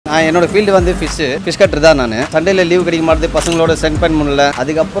நான் என்னோட ஃபீல்டு வந்து ஃபிஷ் கட்டர் தான். நான் சண்டேல லீவ் கிடைக்க மாட்டேது, பசங்களோட ஸ்பெண்ட் பண்ண முடியல.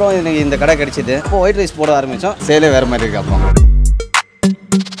 அதுக்கப்புறம் எனக்கு இந்த கடை கிடைச்சிது. இப்போ ஒயிட் ரைஸ் போட ஆரம்பித்தோம். சேலே வேறு மாதிரி இருக்கு. அப்புறம்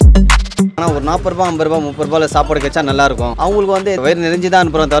ஆனால் ஒரு 40 ரூபா 50 ரூபா 30 ரூபாயில் சாப்பாடு கிடைச்சா நல்லாயிருக்கும். அவங்களுக்கு வந்து வயிறு நிறைஞ்சு தான்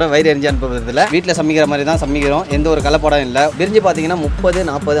அனுப்புகிறோம் தவிர வயிறு எரிஞ்சு அனுப்புறதில்ல. வீட்டில் சமைக்கிற மாதிரி தான் சமைக்கிறோம். எந்த ஒரு கலப்படம் இல்லை. பிரிஞ்சு பார்த்தீங்கன்னா 30,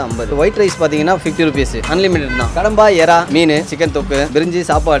 40, 50. ஒயிட் ரைஸ் பார்த்தீங்கன்னா 50 ருபீஸ் அன்லிமிட்டட் தான். கடம்பா, எறா, மீன், சிக்கன் தொக்கு, பிரிஞ்சு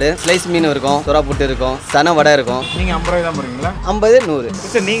சாப்பாடு, ஸ்லைஸ் மீன் இருக்கும், சுறா புட்டு இருக்கும், சன வடை இருக்கும். நீங்கள் 50 ரூபாய் தான் போகிறீங்களா? 50, 100.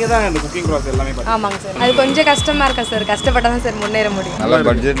 சார் நீங்கள் தான் இந்த குக்கிங் ப்ராசஸ் எல்லாமே பண்ணுங்க. ஆமாங்க சார். அது கொஞ்சம் கஷ்டமாக இருக்கா சார். கஷ்டப்பட்டால் தான் சார் முன்னேற முடியும். நல்ல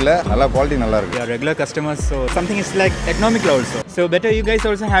பட்ஜெட்டில் நல்ல குவாலிட்டி நல்லா இருக்கு. We are regular customers, so something is like economical also. So better you guys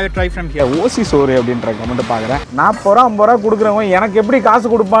also have a try from here. ஓசி சோறு அப்படின்ற கமெண்ட் பார்க்குறேன். 40 ரூபா 50 ரூபா கொடுக்குறவங்க எனக்கு எப்படி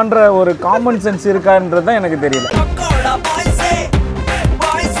காசு கொடுப்பான்ற ஒரு காமன் சென்ஸ் இருக்கான்றது தான் எனக்கு தெரியல.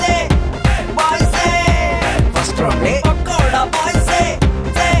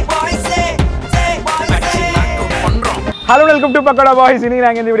 Hello welcome to pakoda boys. இன்னைக்கு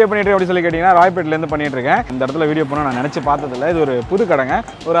நாங்கள் இந்த வீடியோ பண்ணிட்டு அப்படி சொல்லி கேட்டிங்கன்னா ராயப்பேட்டிலேருந்து பண்ணிட்டு இருக்கேன். இந்த இடத்துல வீடியோ போனால் நான் நினச்சி பார்த்ததில்ல. இது ஒரு புது கடைங்க.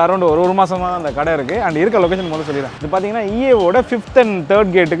 ஒரு அரௌண்ட் ஒரு மாதமாக அந்த கடை இருக்குது. அண்ட் இருக்க லொக்கேஷன் முதல்ல சொல்லிடுறேன். இது பார்த்தீங்கன்னா EAவோட 5th and 3rd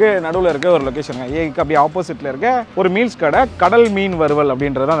கேட்டுக்கு நடுவில் இருக்க ஒரு லொக்கேஷனுங்க. EAக்கு அப்படியே ஆப்போசிட்டில் இருக்க ஒரு மீல்ஸ் கடை, கடல் மீன் வறுவல்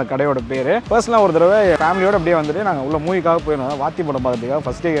அப்படின்றது அந்த கடையோட பேர். பர்சனலாக ஒரு தடவை ஃபேமிலியோடு அப்படியே வந்துட்டு நாங்கள் உள்ள மூவிக்காக போயிருந்தோம். வாத்தி படம் பார்த்துக்காக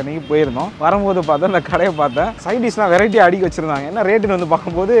ஃபஸ்ட் டே அன்றைக்கி போயிருந்தோம். வரும்போது பார்த்தா அந்த கடையை பார்த்தேன். சைடிஷ்லாம் வெரைட்டி அடிக்க வச்சிருந்தாங்க. என்ன ரேட்டுன்னு வந்து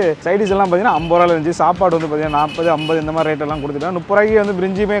பார்க்கும்போது சைடிஷ் எல்லாம் பார்த்தீங்கன்னா 50 ரூபாயில் இருந்துச்சு. சாப்பாடு வந்து பார்த்தீங்கன்னா 40, 50 இந்த மாதிரி ரேட்டெல்லாம் கொடுத்துட்டேன். 30 ரூபாய்க்கு வந்து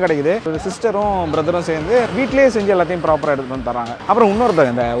பிரிஞ்சுமே கிடைக்குது. சிஸ்டரும் பிரதரும் சேர்ந்து வீட்டிலேயே செஞ்சு எல்லாத்தையும் ப்ராப்பராக எடுத்து வந்து தராங்க. அப்புறம்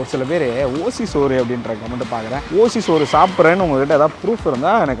இன்னொருத்தங்க இந்த ஒரு சில பேர் ஓசி சோறு அப்படின்ற கமெண்ட் பார்க்குறேன். ஓசி சோறு சாப்பிட்றேன்னு உங்கள்கிட்ட ஏதாவது ப்ரூஃப்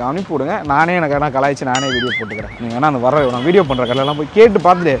இருந்தால் எனக்கு அனுப்பி விடுங்க. நானே எனக்கு ஆனால் கலாய்ச்சி நானே வீடியோ போட்டுக்கிறேன். நீங்கள் வேணால் அந்த வர நான் வீடியோ பண்ணுற கடையெல்லாம் போய் கேட்டு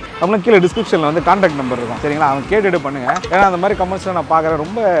பார்த்துட்டு அவங்களும் கீழே டிஸ்கிரிப்ஷனில் வந்து கான்டாக்ட் நம்பர் இருக்கும். சரிங்களா? அவங்க கேட்டுட்டு பண்ணுங்க. ஏன்னா அந்த மாதிரி கமெண்ட்ஸ்லாம் நான் பார்க்குறேன்.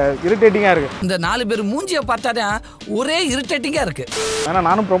 ரொம்ப இரிட்டேட்டிங்காக இருக்குது. இந்த 4 பேர் மூஞ்சியை பார்த்தாதான் ஒரே இரிட்டேட்டிங்காக இருக்குது. ஏன்னா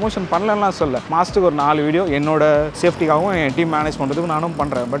நானும் ப்ரொமோஷன் பண்ணலன்னா சொல்ல, மாதத்துக்கு ஒரு 4 வீடியோ என்னோட சேஃப்டிக்காகவும் என் டீம் மேனேஜ் பண்ணுறதுக்கு நானும்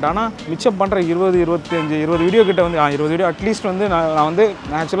பண்ணுறேன். பட் ஆனால் மிச்சம் பண்ணுற 20, 25, 20 வீடியோ கிட்ட வந்து 20 வீடியோ அட்லீஸ்ட் வந்து நான் வந்து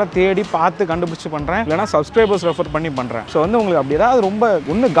நேச்சுரலாக தேடி பார்த்து கண்டுபிடிச்சி பண்ணுறேன். இல்லைனா சப்ஸ்கிரைபர்ஸ் ரெஃபர் பண்ணி பண்ணுறேன். ஸோ வந்து உங்களுக்கு அப்படி ஏதாவது ரொம்ப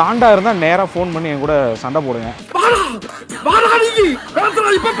ஒன்று காண்டாக இருந்தால் நேராக ஃபோன் பண்ணி என் கூட சண்டை போடுங்க.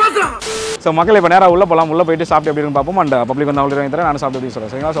 ஸோ மக்கள் இப்போ நேராக உள்ள போகலாம். உள்ளே போயிட்டு சாப்பிட்டு எப்படி பார்ப்போம். அண்ட் பப்ளிக் வந்து அவ்வளோ தரேன். நானும் சாப்பிட்டு எப்படி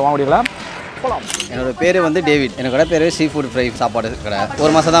சொல்கிறேன். சரிங்களா? ஸோ வாங்க போகலாம். என்னோட பேர் வந்து டேவிட். என்னோட பேர் சீ ஃபுட் ஃப்ரை சாப்பாடு கடை.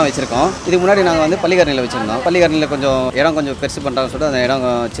 ஒரு மாதம் தான் வச்சிருக்கோம். இதுக்கு முன்னாடி நாங்கள் வந்து பள்ளிக்கரணையில் வச்சிருந்தோம். பள்ளிக்கரணையில் கொஞ்சம் இடம் கொஞ்சம் பெருசு பண்ணுறாங்கன்னு சொல்லிட்டு அந்த இடம்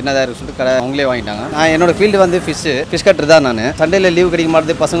சின்னதாக இருக்கு சொல்லிட்டு கடை அவங்களே வாங்கிட்டாங்க. நான் என்னோட ஃபீல்டு வந்து ஃபிஷ் கட்டர் தான். நான் சண்டேல லீவ் கிடைக்க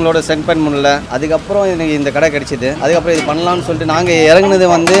மாட்டேது, பசங்களோட ஸ்பெண்ட் பண்ண முடியல. அதுக்கப்புறம் எனக்கு இந்த கடை கிடைச்சிது. அதுக்கப்புறம் இது பண்ணலாம்னு சொல்லிட்டு நாங்கள் இறங்குனது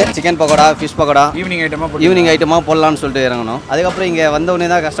வந்து chicken pakoda, fish pakoda evening ஐட்டமாக போடலான்னு சொல்லிட்டு இறங்கணும். அதுக்கப்புறம் இங்கே வந்தவொடனே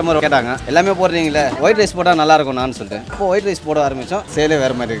தான் கஸ்டமர் கேட்டாங்க, எல்லாமே போடுறீங்களே, ஒயிட் ரைஸ் போட்டால் நல்லா இருக்கும் நான் சொல்லிட்டு இப்போ ஒயிட் ரைஸ் போட ஆரம்பித்தோம். சேலே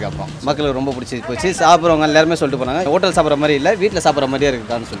வேறு மாதிரி இருக்கு. அப்புறம் மக்களுக்கு ரொம்ப பிடிச்சி போச்சு. சாப்பிட்றவங்க எல்லாருமே சொல்லிட்டு போனாங்க, ஹோட்டல் சாப்பிட்ற மாதிரி இல்லை, வீட்டில் சாப்பிட்ற மாதிரியே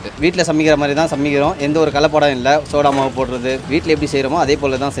இருக்குதான்னு சொல்லிட்டு. வீட்டில் சமைக்கிற மாதிரி தான் சமைக்கிறோம். எந்த ஒரு கலப்படம் இல்லை. சோடா மாவு போடுறது வீட்டில் எப்படி செய்கிறோமோ அதே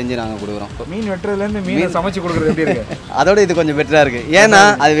போல் தான் செஞ்சு நாங்கள் கொடுக்குறோம். மீன் வெட்டுறதுலேருந்து மீன் சமைச்சு கொடுக்குறது எப்படி இருக்கு? அதோட இது கொஞ்சம் பெட்டராக இருக்குது. ஏன்னா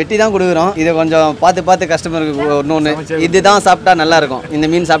அது வெட்டி தான் கொடுக்குறோம். இதை கொஞ்சம் பார்த்து கஸ்டமருக்கு இன்னொன்று இதுதான் சாப்பிட்டா நல்லா இருக்கும், இந்த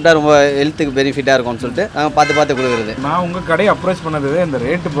மீன் சாப்பிட்டா ரொம்ப ஹெல்த்துக்கு பெனிஃபிட்டாக இருக்கும்னு சொல்லிட்டு நாங்கள் பார்த்து கொடுக்குறது. நான் உங்கள் கடையை அப்ரோச் பண்ணது இந்த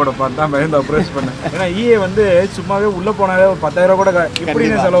ரேட்டு போட பார்த்தா பயந்து அப்ரோச் பண்ணேன். ஏன்னா EA வந்து சும்மாவே உள்ளே போனாலே 10,000 கூட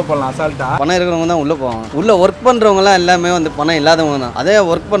இப்படி செலவு பண்ணலாம் அசால்ட்டா. பணம் இருக்கிறவங்க தான் உள்ளே போவாங்க. உள்ள ஒர்க் பண்ணுறவங்கலாம் எல்லாமே வந்து பணம் இல்லாதவங்க தான். அதே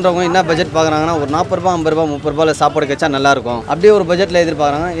ஒர்க் பண்ணுறவங்க என்ன பட்ஜெட் பார்க்குறாங்கன்னா ஒரு 40 ரூபா 50 ரூபா 30 ரூபாயில் சாப்பாடு கிடைச்சா நல்லாயிருக்கும் அப்படியே ஒரு பட்ஜெட்டில்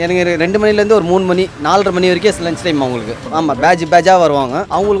எதிர்பார்க்குறாங்க. எனக்கு 2 மணிலேருந்து ஒரு 3 மணி 4:30 மணி வரைக்கும் லஞ்ச் டைம் அவங்களுக்கு. ஆமாம், பேட்சாக வருவாங்க.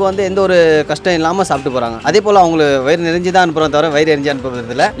 அவங்களுக்கு வந்து எந்த ஒரு கஷ்டம் இல்லாமல் சாப்பிட்டு போகிறாங்க. அதே போல் அவங்களுக்கு வயிறு நிறைஞ்சு தான் அனுப்புகிறோம் தவிர வயிறு எரிஞ்சு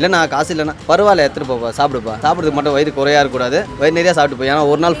அனுப்புறதில்லை. இல்லை நான் காசு இல்லைன்னா பரவாயில்ல எடுத்துகிட்டு போப்பா, சாப்பிடுப்பா. சாப்பிட்றதுக்கு மட்டும் வயிறு குறையாக இருக்கக்கூடாது, வயிறு நிறையா சாப்பிட்டு போய். ஏன்னா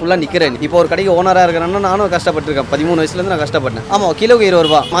ஒரு நாள் ஃபுல்லாக நிற்கிறேன். இப்போ ஒரு கடைக்கு ஓனராக இருக்கிறேன்னா நானும் கஷ்டப்பட்டுருக்கேன். 13 வயசுலேருந்து நான் கஷ்டப்பட்டேன். ஆமாம், கிலோக்கு 20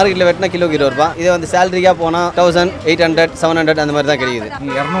 ரூபா, மார்க்கெட்டில் வெட்டினா கிலோக்கு 20 ரூபா. இதை வந்து சேலரியாக போனால் 1800, 700 அந்த மாதிரி தான் கிடைக்குது.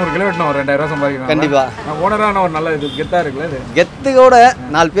 200 கிலோ வெட்டணும், 2000 ரூபா சம்பாதிக்கணும். கண்டிப்பாக ஓனரான ஒரு நல்ல இது கெத்தாக இருக்குல்ல. கெத்துக்கோட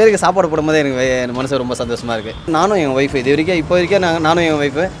 4 பேருக்கு சாப்பாடு போடும்போது எனக்கு மனசு ரொம்ப சந்தோஷமாக இருக்குது. நானும் என் ஒய்ஃபு இது வரைக்கும் இப்போ வரைக்கும் நானும் என்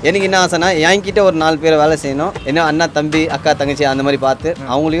ஒய்ஃபு எனக்கு என்ன ஆசைனா என்கிட்ட ஒரு 4 பேரை வேலை செய்யணும். என்ன அண்ணா தம்பி அக்கா தங்கச்சி அந்த மாதிரி பார்த்து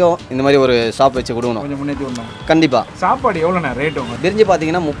அவங்களையும் இந்த மாதிரி ஒரு ஷாப் வச்சு கொடுக்கணும். கொஞ்சம் முன்னேற்றி விடணும். கண்டிப்பாக. சாப்பாடு எவ்வளோண்ணா ரேட்? பிரிஞ்சு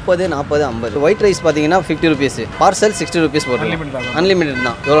பார்த்தீங்கன்னா 30, 40, 50. ஒயிட் ரைஸ் பார்த்தீங்கன்னா 50 ருபீஸ், பார்சல் 60 ருபீஸ் போட்டுருக்கோம். அன்லிமிட்டட்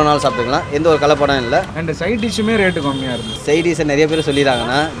தான், எவ்வளோ நாள் சாப்பிட்டுக்கலாம், எந்த ஒரு கலப்படம் இல்லை. அண்ட் சைட் டிஷ்ஷுமே ரேட்டு கம்மியாக இருக்குது. சைட் டிஷ் நிறைய பேர்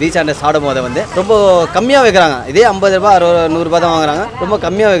சொல்லிடுறாங்கன்னா ரீச் ஆண்ட சாப்பிடும் போது வந்து ரொம்ப கம்மியாக வைக்கிறாங்க. இதே 50 ரூபா 60, 100 ரூபா தான் வாங்குறாங்க, ரொம்ப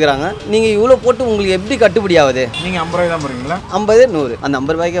கம்மியாக வைக்கிறாங்க. நீங்கள் இவ்வளோ போட்டு உங்களுக்கு எப்படி கட்டுப்படி ஆகுது? நீங்கள் 50 ரூபாய் தான் போகிறீங்களா? 50, 100. அந்த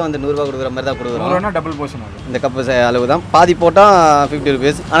 50 ரூபாய்க்கே வந்து 100 ரூபா கொடுக்குற மாதிரி தான் கொடுக்குறோம். டபுள் போர்ஷன் இந்த கப்பு அளவு தான். பாதி போட்டால் 50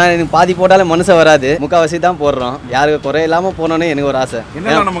 ருபீஸ். ஆனால் எனக்கு பாதி போட்டாலே மனசு வராது, முக்கால்வாசி தான் போடுறோம். யாருக்கு குறை இல்லாமல் போனோன்னே எனக்கு ஒரு ஆசை.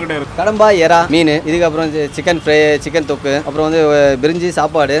 நம்மகிட்ட இருக்கு கடம்பா, எறா, மீன், இதுக்கப்புறம் சிக்கன் ஃப்ரை, சிக்கன் தொக்கு, அப்புறம் வந்து பிரிஞ்சி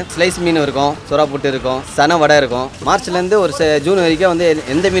சாப்பாடு, ஸ்லைஸ் மீன் இருக்கும், சுறா புட்டு இருக்கும், சனை வடை இருக்கும். மார்ச்லேருந்து ஒரு ஜூன் வரைக்கும் வந்து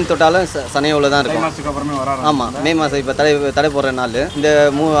எந்த மீன் தொட்டாலும் சனையோவில் தான் இருக்கும். ஆமாம், மே மாதம் இப்போ தடை போடுற நாள் இந்த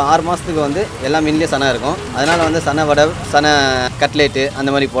 6 மாதத்துக்கு வந்து எல்லா மீன்லேயும் சனை இருக்கும். அதனால் வந்து சனை வடை, சனை கட்லேட்டு அந்த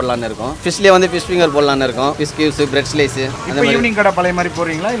மாதிரி போடலான்னு இருக்கும். ஃபிஷ்லேயே வந்து ஃபிஷ் ஃபிங்கர் போடலான்னு இருக்கும். ஃபிஷ் கியூஸ், பிரெட் ஸ்லைஸு அந்த மாதிரி. ஈவினிங் கடை பழைய மாதிரி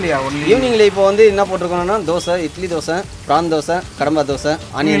போடுறீங்களா இல்லையா? ஈவினிங்கில் இப்போ வந்து என்ன போட்டிருக்கோம்னா தோசை, இட்லி தோசை, ப்ரான் தோசை, கடம்பா தோசை,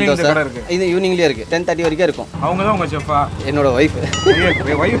 ஆனியன் தோசை. இது ஈவினிங்லேயே இருக்குது. 10:30 வரைக்கும் இருக்கும். அவங்க தான் உங்கள் ஷெஃபா? என்னோட ஒய்ஃப்.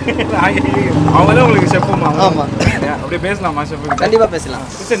 அவங்க தான் உங்களுக்கு ஷெஃப்புமா? ஆமாம். அப்படியே பேசலாமா ஷெஃப்? கண்டிப்பாக பேசலாம்.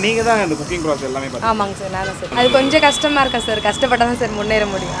 சார் நீங்கள் தான் இந்த குக்கிங் ப்ராசஸ் எல்லாமே பார்த்தீங்க. ஆமாங்க சார், நானும் சார். அது கொஞ்சம் கஷ்டமாக இருக்கா சார். கஷ்டப்பட்டா தான் சார் முன்னேற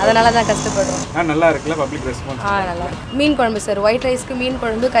முடியும். அதனால தான் கஷ்டப்படுறோம். நல்லா இருக்குல்ல பப்ளிக் ரெஸ்பான்ஸ்? நல்லா மீன் குழம்பு சார். ஒயிட் ரைஸ்க்கு மீன்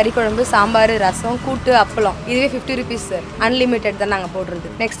குழம்பு, கறி குழம்பு, சாம்பார், ரசம், கூட்டு, அப்பளம். இதுவே 50 rupees சார். அன்லிமிட்டட் தான் நாங்கள் போடுறது.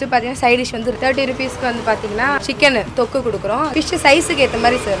 நெக்ஸ்ட் பார்த்தீங்கன்னா சைட் டிஷ் வந்து 30 rupeesக்கு வந்து பார்த்தீங்கன்னா சிக்கன் தொக்கு கொடுக்குறோம். ஃபிஷ் சைஸுக்கு ஏற்ற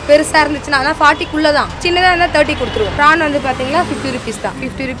மாதிரி சார். பெருசாக இருந்துச்சுன்னா 40 தான். சின்னதாக இருந்தால் 30 கொடுத்துருவோம். ப்ரான் வந்து பார்த்தீங்கன்னா 50 rupees தான்.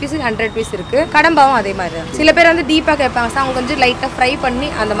 50 rupees 100 பீஸ் இருக்கு. கடம்பாவும் அதே மாதிரி தான். சில பேர் வந்து டீப்பாக கேட்பாங்க சார், அவங்க கொஞ்சம் லைட்டாக ஃப்ரை பண்ணி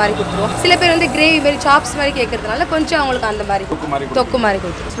அந்த மாதிரி கொடுத்துருவோம். சில பேர் வந்து கிரேவி மாதிரி சாப்ஸ் மாதிரி கேட்கறதுனால கொஞ்சம் அவங்களுக்கு அந்த மாதிரி தொக்கு மாதிரி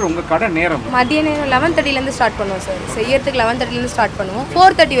கொடுத்துருவோம். உங்கள் கடை நேரம் மதிய நேரம் 11:30 ஸ்டார்ட் பண்ணுவோம் சார். செய்யறதுக்கு 11:30 ஸ்டார்ட் பண்ணுவோம்.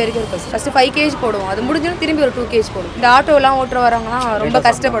 4:30 வரைக்கும் இருக்கும் சார். ஃபர்ஸ்ட் 5 kg போடுவோம். அது முடிஞ்சோம் திரும்பி ஒரு 2 kg போடுவோம். இந்த ஆட்டோலாம் ஓட்டுற வரவங்கலாம் ரொம்ப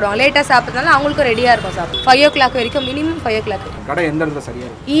கஷ்டப்படுவாங்க. லேட்டாக சாப்பிட்றதுனால அவங்களுக்கும் ரெடியாக இருக்கும் சாப்பிடும். 5 o'clock வரைக்கும், மினிமம் 5 o'clock. கடை எந்த இடத்துல சரியா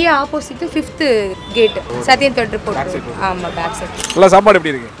இருக்கு? ஆப்போசிட் 5th கேட் சத்யம் தேட்டர் போட்டு. ஆமாம், பேக் சைட். நல்லா சாப்பாடு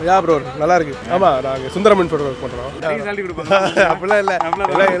எப்படி இருக்கு? யா ப்ரோ நல்லா இருக்கு. ஆமாம், நாங்கள் சுந்தரமன் ப்ரோ பண்ணுறோம். அப்படிலாம் இல்லை,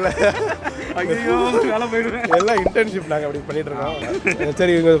 இல்லை. ஐயோ, வேலை போயிடுவேன். எல்லாம் இன்டர்ன்ஷிப் நாங்கள் அப்படி பண்ணிட்டு இருக்கோம்.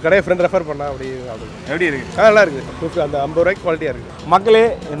 சரி, உங்கள் கடையை ஃப்ரெண்ட் ரெஃபர் பண்ணா அப்படி எப்படி இருக்கு? நல்லா இருக்குது. அந்த 50 ரூபாய்க்கு குவாலிட்டியாக இருக்குது. மக்களே,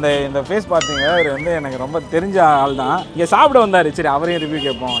 இந்த ஃபேஸ் பார்த்தீங்க, அவர் வந்து எனக்கு ரொம்ப தெரிஞ்ச ஆள் தான். இங்கே சாப்பிட வந்தார். சரி, அவரையும் ரிவ்யூ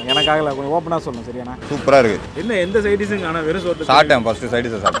கேட்போம். எனக்காக கொஞ்சம் ஓப்பனாக சொல்லணும். சரியாண்ணா? சூப்பராக இருக்குது. என்ன எந்த சைட் டிஷ்ஷும் ஆனால் வெறும் சோறு சாப்பிட்டேன். ஃபஸ்ட்டு சைட்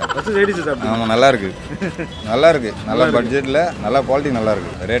டிஷ் சாப்பிட்டேன். ஃபஸ்ட்டு சைட் டிஷ் சாப்பிட்டேன். ஆமாம், நல்லா இருக்குது. நல்லா இருக்குது. நல்ல பட்ஜெட்டில் நல்ல குவாலிட்டி நல்லா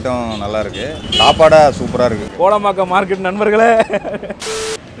இருக்குது. ரேட்டும் நல்லா இருக்குது. சாப்பாடாக சூப்பராக இருக்குது. கோடம்பாக்கம் மார்க்கெட் நண்பர்களே.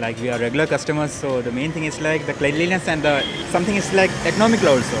 Like we are regular customers, so the main thing is like the cleanliness and the something is like economical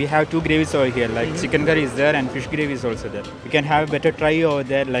also. We have 2 gravies over here, like chicken curry is there and fish gravy is also there. We can have a better try over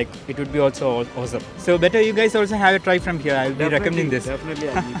there, like it would be also awesome. So better you guys also have a try from here. I will be recommending this. Definitely.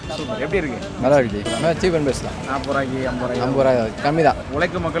 எப்படி இருக்கு? நல்லா இருக்குது. Cheap and best தான். 40 ரூபாய்க்கு 50 ரூபாய் கம்மி தான்.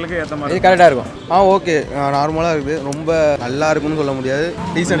 உழைக்கும் மக்களுக்கு ஏற்ற மாதிரி இது கரெக்டாக இருக்கும். ஓகே, நார்மலாக இருக்குது. ரொம்ப நல்லா இருக்குன்னு சொல்ல முடியாது.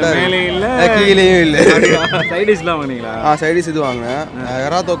 டீசெண்டாக மேலே இல்லை, கீழேயும் இல்லை. சைட் டிஷ்லாம் வாங்கினீங்களா? சைடிஸ் இது வாங்கினேன்.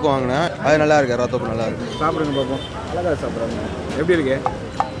 எறா தொக்கு வாங்கினேன். அது நல்லா இருக்கு. எறா தொக்கு நல்லா இருக்கு. சாப்பிடுங்க பார்ப்போம். அழகாக சாப்பிட்றாங்க. எப்படி இருக்கு?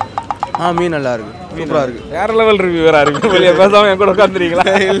 மீன் நல்லா இருக்கு. சூப்பராக இருக்கு. வேற லெவல் ரிவ்யூவரா இருக்கு. வெளியே பேசாம என் கூட உட்காந்துறீங்களா?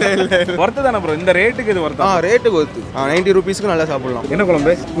 இல்லை. ஒர்த்து தானே ப்ரோ? இந்த ரேட்டுக்கு இது ஒர்த்தா? ரேட்டுக்கு ஒர்த்து. 90 ரூபீஸ்க்கு நல்லா சாப்பிடலாம். என்ன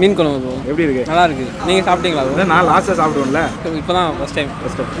குழம்பு? மீன் குழம்பு எப்படி இருக்கு? நல்லா இருக்கு. நீங்கள் சாப்பிட்டீங்களா? நான் லாஸ்ட்டாக சாப்பிடுவேன்ல. இப்போ தான் ஃபஸ்ட்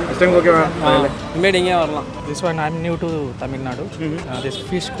டைம் ஓகேவா? இனிமேல் இங்கே வரலாம். This one I'm new to Tamil Nadu. This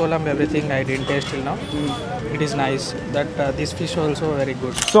fish column, everything I didn't taste till now. It is nice. That this fish also very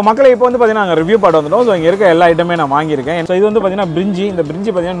good. So மக்களை இப்போ வந்து பார்த்தீங்கன்னா நாங்கள் ரிவ்யூ பாட்டு வந்துட்டோம். ஸோ இங்கே இருக்க எல்லா ஐட்டமே நான் வாங்கியிருக்கேன். ஸோ இது வந்து பார்த்தீங்கன்னா பிரிஞ்சி. இந்த பிரிஞ்சி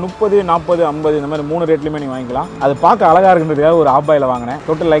பார்த்தீங்கன்னா 30, 40, 50 இந்த மாதிரி 3 ரேட்லையுமே நீங்கள் வாங்கிக்கலாம். அது பார்க்க அழகாக இருக்குன்றதுக்காக ஒரு ஆப்பாயில் வாங்கினேன்.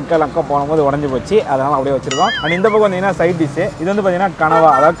 டோட்டல் லக்கா போகும்போது உடஞ்சி போச்சு. அதனால் அப்படியே வச்சிருக்கோம். அண்ட் இந்த பக்கம் வந்தீங்கன்னா சைட் டிஷ்ஷு. இது வந்து பார்த்தீங்கன்னா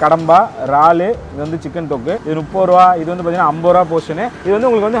கனவா, அதாவது கடம்பா, இறால், இது வந்து சிக்கன் தொக்கு. இது 30 ரூபா. இது வந்து பார்த்தீங்கன்னா 50 ரூபா போர்ஷனு. இது வந்து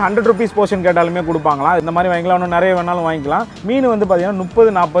உங்களுக்கு வந்து 100 rupees போர்ஷன் கேட்டாலுமே கொடுப்பாங்களா. இந்த மாதிரி வாங்கிக்கலாம். இன்னும் நிறைய வேணாலும் வாங்கிக்கலாம். மீன் வந்து பார்த்தீங்கன்னா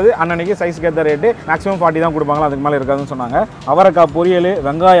 30, 40 அன்னன்னைக்கு சைஸ்க்கு ஏற்ற ரேட்டு. மேக்ஸிமம் 40 தான் கொடுப்பாங்களா, அதுக்கு மேலே இருக்காதுன்னு சொன்னாங்க. அவரைக்காய் பொரியல்,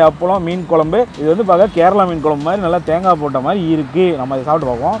 வெங்காய அப்பளம், மீன் குழம்பு. இது வந்து பார்க்க கேரளா மீன் குழம்பு மாதிரி நல்லா தேங்காய் போட்ட மாதிரி இருக்குது. நம்ம இதை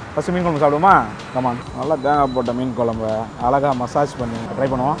சாப்பிட்டு பார்ப்போம். ஃபஸ்ட்டு மீன் குழம்பு சாப்பிடுவோமா? கமான். நல்லா தேங்காய் போட்ட மீன் குழம்பு அழகாக மசாஜ் பண்ணி ட்ரை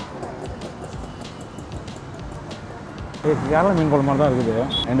பண்ணுவோம். கேரளா மீன் குழம்பு மாதிரி தான் இருக்குது.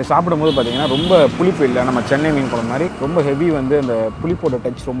 அண்ட் சாப்பிடும்போது பார்த்தீங்கன்னா ரொம்ப புளிப்பு இல்லை. நம்ம சென்னை மீன் குழம்பு மாதிரி ரொம்ப ஹெவி வந்து அந்த புளிப்போட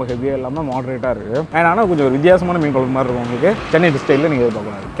டச் ரொம்ப ஹெவியாக இல்லாமல் மாடரேட்டாக இருக்குது. அண்ட் ஆனால் கொஞ்சம் ஒரு வித்தியாசமான மீன் குழம்பு மாதிரி இருக்கும். உங்களுக்கு சென்னை ஸ்டைலில் நீங்கள்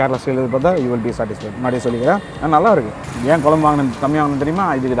எதிர்பார்க்கலாம். கேரளா ஸ்டைலில் பார்த்தா யூ வில் பி சாட்டிஸ்ஃபைட். முன்னாடியே சொல்லிக்கிறேன். நல்லா இருக்குது. ஏன் குழம்பு வாங்கினது கம்மியாக வாங்கணும் தெரியுமா?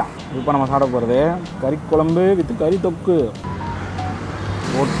 இதுக்கு தான். இப்போ நம்ம சாப்பிட போகிறது கறி குழம்பு வித் கறி தொக்கு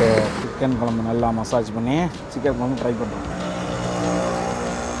போட்டு சிக்கன் குழம்பு நல்லா மசாஜ் பண்ணி சிக்கன் குழம்பு ட்ரை பண்ணுறோம்.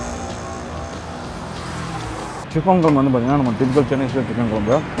 சிக்கன் குழம்பு வந்து பார்த்தீங்கன்னா நம்ம டிப்பிக்கல் சென்னை ஸ்டைல் சிக்கன்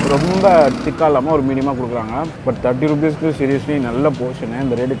குழம்பு ரொம்ப திக்காக இல்லாமல் ஒரு மீடியமாக கொடுக்குறாங்க. பட் 30 ரூபீஸ்க்கு சீரியஸ்லி நல்ல போர்ஷனு.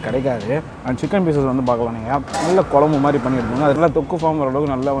 இந்த ரேட்டுக்கு கிடைக்காது. அண்ட் சிக்கன் பீசஸ் வந்து பார்க்கலாம் நீங்கள். நல்ல குழம்பு மாதிரி பண்ணியிருக்காங்க. அது நல்லா தொக்கு ஃபார்ம்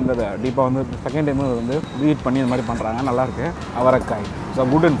வரளவுக்கு நல்லா வந்து அதை டீப்பாக வந்து செகண்ட் டைம் வந்து ரீட் பண்ணி இந்த மாதிரி பண்ணுறாங்க. நல்லாயிருக்கு. அவரைக்காய் so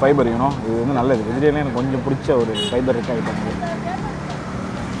good and fibre you know. இது வந்து நல்லது. வெஜிடேரியன் எனக்கு கொஞ்சம் பிடிச்ச ஒரு ஃபைபர் இருக்க ஐட்டம்.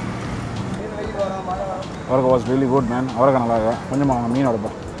 அவரைக்காய் வாஸ் ரியலி குட் மேன். அவரைக்காய் நல்லா இருக்கும். கொஞ்சமாக மீன்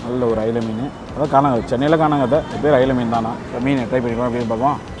உடைப்பேன். நல்ல ஒரு அயில மீன். அதான் காணாங்க, சென்னையில் காணாங்க. அதை பேர் அயில மீன் தானா? மீன் ட்ரை பண்ணிக்கலாம் அப்படின்னு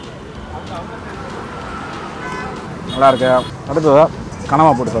பார்ப்போம். நல்லாயிருக்கு. அடுத்தது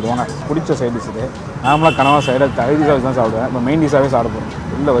கனவா போட்டு சாப்பிடுவாங்க. பிடிச்ச சைட் டிஷ் இது. நார்மலாக கனவா சைடாக சைட் டிஷ்ஷாக தான் சாப்பிடுவேன். இப்போ மெயின் டிஷ்ஷாகவே சாப்பிட போகிறேன்.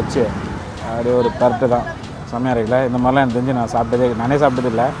 உள்ளே வச்சு அப்படியே ஒரு பரட்டு தான் செம்மையாக இருக்குல்ல. இந்த மாதிரிலாம் எனக்கு தெரிஞ்சு நான் சாப்பிட்டதே நானே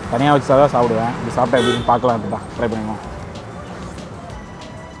சாப்பிட்டது இல்லை. தனியாக வச்சு தான் சாப்பிடுவேன். இது சாப்பிட்டா எப்படின்னு பார்க்கலான்ட்டு தான் ட்ரை பண்ணிக்கோங்க.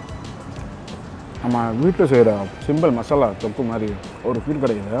 நம்ம வீட்டில் செய்கிற சிம்பிள் மசாலா தொக்கு மாதிரி ஒரு ஃபீல்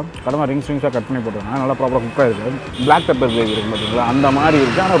கிடைக்குது. கடமை ரிங்ஸாக கட் பண்ணி போட்டுருங்க. நல்லா ப்ராப்பராக குக்காக இருக்குது. பிளாக் பெப்பர் கிரேவி இருக்குது பார்த்தீங்களா, அந்த மாதிரி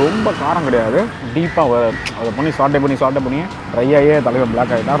இருக்குது. ஆனால் ரொம்ப காரம் கிடையாது. டீப்பாக அதை பண்ணி சாட்டை பண்ணி ட்ரையாகவே தலைவர்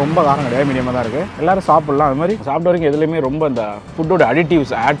பிளாக் ஆகிட்டா. ரொம்ப காரம் கிடையாது, மீடியமாக தான் இருக்குது. எல்லோரும் சாப்பிட்லாம். அது மாதிரி சாப்பிட்ட வரைக்கும் எதுலேயுமே ரொம்ப இந்த ஃபுட்டோட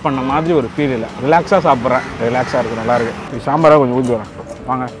அடிட்டிவ்ஸ் ஆட் பண்ண மாதிரி ஒரு ஃபீல் இல்லை. ரிலாக்ஸாக சாப்பிட்றேன். ரிலாக்ஸாக இருக்குது, நல்லாயிருக்கு. இது சாம்பாராக கொஞ்சம் ஊற்றி வரேன்.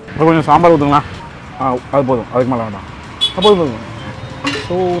 வாங்க கொஞ்சம் சாம்பார் ஊற்றுங்களா? அது போதும், அதுக்கு மேலே வேண்டாம். போதும்.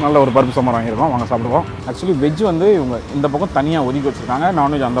 ஸோ நல்ல ஒரு பருப்பு சாம்பார் வாங்கியிருக்கோம். வாங்க சாப்பிடுவோம். ஆக்சுவலி வெஜ் வந்து இவங்க இந்த பக்கம் தனியாக ஒதுக்கி வச்சுருக்காங்க,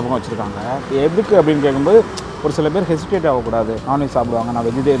 நான்வெஜ் அந்த பக்கம் வச்சுருக்காங்க. எதுக்கு அப்படின்னு கேட்கும்போது ஒரு சில பேர் ஹெசிடேட் ஆகக்கூடாது. நான்வெஜ் சாப்பிடுவாங்க, நான்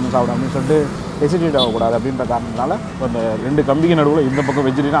வெஜிடேரியன் சாப்பிடுவேன் அப்படின்னு சொல்லிட்டு ஹெசிடேட் ஆகக்கூடாது அப்படின்ற காரணத்தினால அந்த 2 கம்பிக்கு நடுவில் இந்த பக்கம்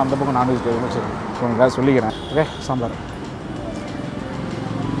வெஜிடேரியன், அந்த பக்கம் நான்வெஜிடேரியன் வச்சுருக்கேன். ஸோ உங்களுக்காக சொல்லிக்கிறேன். ஓகே, சாம்பார்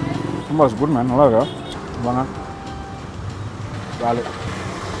குட் மேன், நல்லா இருக்கா? வாங்க வேலை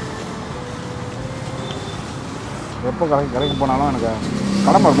எப்போ கடைக்கு போனாலும் எனக்கு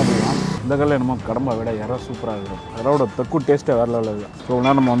கடம்பை ரொம்ப பிடிக்கும். இந்த கல்லில் என்னமோ கடம்பை விட இறை சூப்பராக இருக்கும். இறோட தொக்கு டேஸ்ட்டே வேறு லெவலில் இருக்குது. ஸோ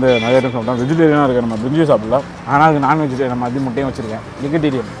ஒன்றா நம்ம வந்து நிறைய டைம் சாப்பிட்டோம். வெஜிடேரியனாக இருக்குது, நம்ம பிரிஞ்சி சாப்பிடல. ஆனால் அது நான் வெஜிடேரியன், நம்ம அது முட்டையும் வச்சுருக்கேன்.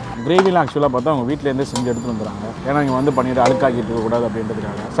 வெஜிடேரியன் கிரேவிலாம் ஆக்சுவலாக பார்த்தா அவங்க வீட்டிலேருந்தே செஞ்சு எடுத்துகிட்டு வந்துடுறாங்க. ஏன்னா இங்கே வந்து பண்ணிவிட்டு அழுக்காக்கிட்டு இருக்கக்கூடாது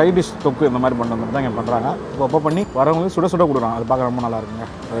அப்படின்றதுக்காக சைட் டிஷ் தொக்கு இந்த மாதிரி பண்ணுற மாதிரி தான் இங்கே பண்ணுறாங்க. இப்போ பண்ணி வரவங்களுக்கு சுட சுட கொடுக்குறாங்க. அது பார்க்க ரொம்ப நல்லா இருக்குங்க.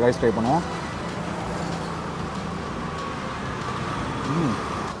 அது ரைஸ் ட்ரை பண்ணுவோம்.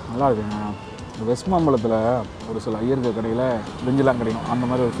 நல்லா இருக்குங்க. வெஸ்ட் மாம்பலத்தில் ஒரு சில ஐயர்கள் கடையில் பிரிஞ்செலாம் கிடைக்கும். அந்த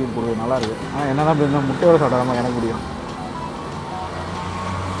மாதிரி ஒரு ஃபீல் கொடுக்குறது நல்லா இருக்குது. ஆனால் என்ன தான் பிரிஞ்சா முட்டையோட சாப்பிடாம எனக்கு பிடிக்கும்.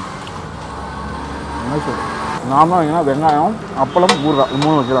 நார்மலாக ஏன்னா வெங்காயம், அப்பளம், ஊறுகாய்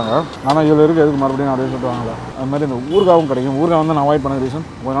 3 வைக்கிறாங்க. ஆனால் இதில் இருக்குது எதுக்கு மறுபடியும் நிறைய சொல்லுவாங்களா. அது மாதிரி இந்த ஊறுகாவும் கிடைக்கும். ஊறுகாய் வந்து நான் அவாய்ட் பண்ண ரீசன்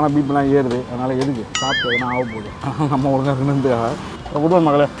கொஞ்ச நாள் பீப்பெலாம் ஏறுது. அதனால் எதுக்கு சாப்பிட்டு எதுனா ஆக போகுது. நம்ம ஒழுங்காக இருக்குன்னு குடும்பம்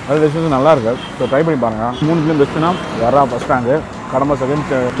மகளே அது ரெசிபி நல்லா இருக்குது. ஸோ ட்ரை பண்ணி பாருங்கள். 3 பெஸ்ட்டுனா யாரா first rank, கடம்பை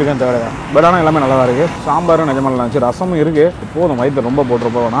second, chicken third. But ஆனால் எல்லாமே நல்லா இருக்குது. சாம்பாரும் நிஜமாக நல்லா இருந்துச்சு. ரசமும் இருக்குது. போதும், வயிற்று ரொம்ப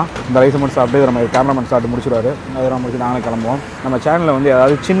போட்டுருப்போம். வேணா இந்த ரைஸை மட்டும் சாப்பிட்டு நம்ம கேமராமேன் சாப்பிட்டு முடிச்சுடுவார். அதெல்லாம் முடிச்சு நாங்களே கிளம்புவோம். நம்ம சேனலில் வந்து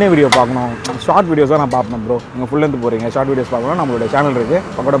ஏதாவது சின்ன வீடியோ பார்க்கணும், ஷார்ட் வீடியோஸாக நான் பார்ப்பேன் ப்ரோ. நீங்கள் ஃபுல் லென்த் போகிறீங்க, ஷார்ட் வீடியோஸ் பார்க்கணும். நம்மளோட சேனல் இருக்குது,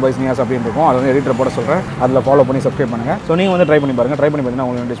 பக்கோடா பாய்ஸ் நியாஸ் அப்படின்னு இருக்கும். அதை வந்து எடிட்டர் போட சொல்கிறேன். அதில் ஃபாலோ பண்ணி சப்ஸ்கிரைப் பண்ணுங்கள். ஸோ நீங்கள் வந்து ட்ரை பண்ணி பாருங்கள். ட்ரை பண்ணி பார்த்தீங்கன்னா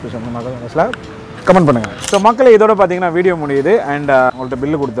உங்களுக்கு டிஸ்கிரிப்ஷன் கமெண்ட் பண்ணுங்கள். ஸோ மக்களே இதோட பார்த்தீங்கன்னா வீடியோ முடியுது. அண்ட் உங்கள்கிட்ட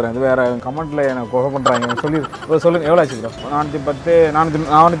பில்லு கொடுத்துறேன். இது வேறு கமெண்ட்டில் எனக்கு கொலை பண்ணுறாங்க. சொல்லுங்கள் எவ்வளோ ஆச்சு ப்ரோ? 410,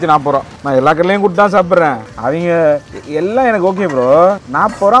 440 ரூபா. நான் எல்லா கடையிலையும் கொடுத்து தான் சாப்பிட்றேன். அவங்க எல்லாம் எனக்கு ஓகே ப்ரோ.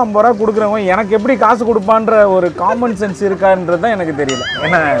 40 ரூபா 50 ரூபா கொடுக்குறவங்க எனக்கு எப்படி காசு கொடுப்பான்ற ஒரு காமன் சென்ஸ் இருக்கான்றது தான் எனக்கு தெரியல.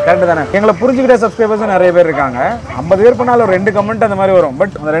 என்ன கரெக்டு தானே? எங்களை புரிஞ்சுக்கிட்ட சப்ஸ்கிரைபர்ஸும் நிறைய பேர் இருக்காங்க. 50 பேர் பண்ணாலும் ஒரு 2 கமெண்ட் அந்த மாதிரி வரும்.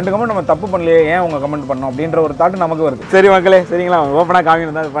 பட் அந்த 2 கமெண்ட் நம்ம தப்பு பண்ணலையே, ஏன் உங்கள் கமெண்ட் பண்ணோம் அப்படின்ற ஒரு தாட்டு நமக்கு வருது. சரி மக்களே, சரிங்களா? ஓப்பனாக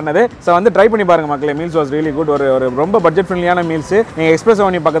காமின்னு தான் பண்ணது. ஸோ வந்து ட்ரை பண்ணி பாருங்கள் மக்களே. Meals was really good. ஒரு ரொம்ப பட்ஜெட் ஃப்ரெண்ட்லியான மீல்ஸ். நீங்கள் எக்ஸ்பிரஸ்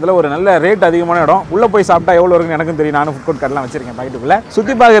அவனி பக்கத்தில் ஒரு நல்ல ரேட் அதிகமான இடம். உள்ளே போய் சாப்பிட்டா எவ்வளோ இருக்குன்னு எனக்கும் தெரியும். நானும் ஃபுட் கோர்ட் கடைலாம் வச்சிருக்கேன் பாக்கெட்டுக்குள்ளே.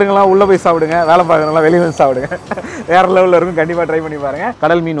 சுற்றி பார்க்குறீங்களா உள்ளே போய் சாப்பிடுங்க, வேலை பார்க்குறவங்களா வெளியே வந்து சாப்பிடுங்க. வேறு லெவலில் இருக்கும். கண்டிப்பாக ட்ரை பண்ணி பாருங்க.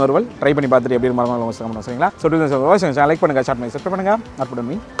 கடல் மீன் வறுவல் ட்ரை பண்ணி பார்த்துட்டு எப்படி மறக்காம சரிங்களா? சொல்லுங்க, லைக் பண்ணுங்க, ஷார்ட் பண்ணி சப்ஸ்கிரைப் பண்ணுங்க. அற்புதம்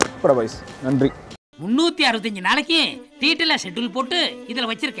மீன் பக்கோடா பாய்ஸ். நன்றி. 365 நாளைக்கு டீட்டெயிலாக ஷெட்யூல் போட்டு இதில்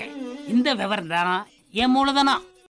வச்சிருக்கேன். இந்த விவரம் தான் என் மூலதனம்.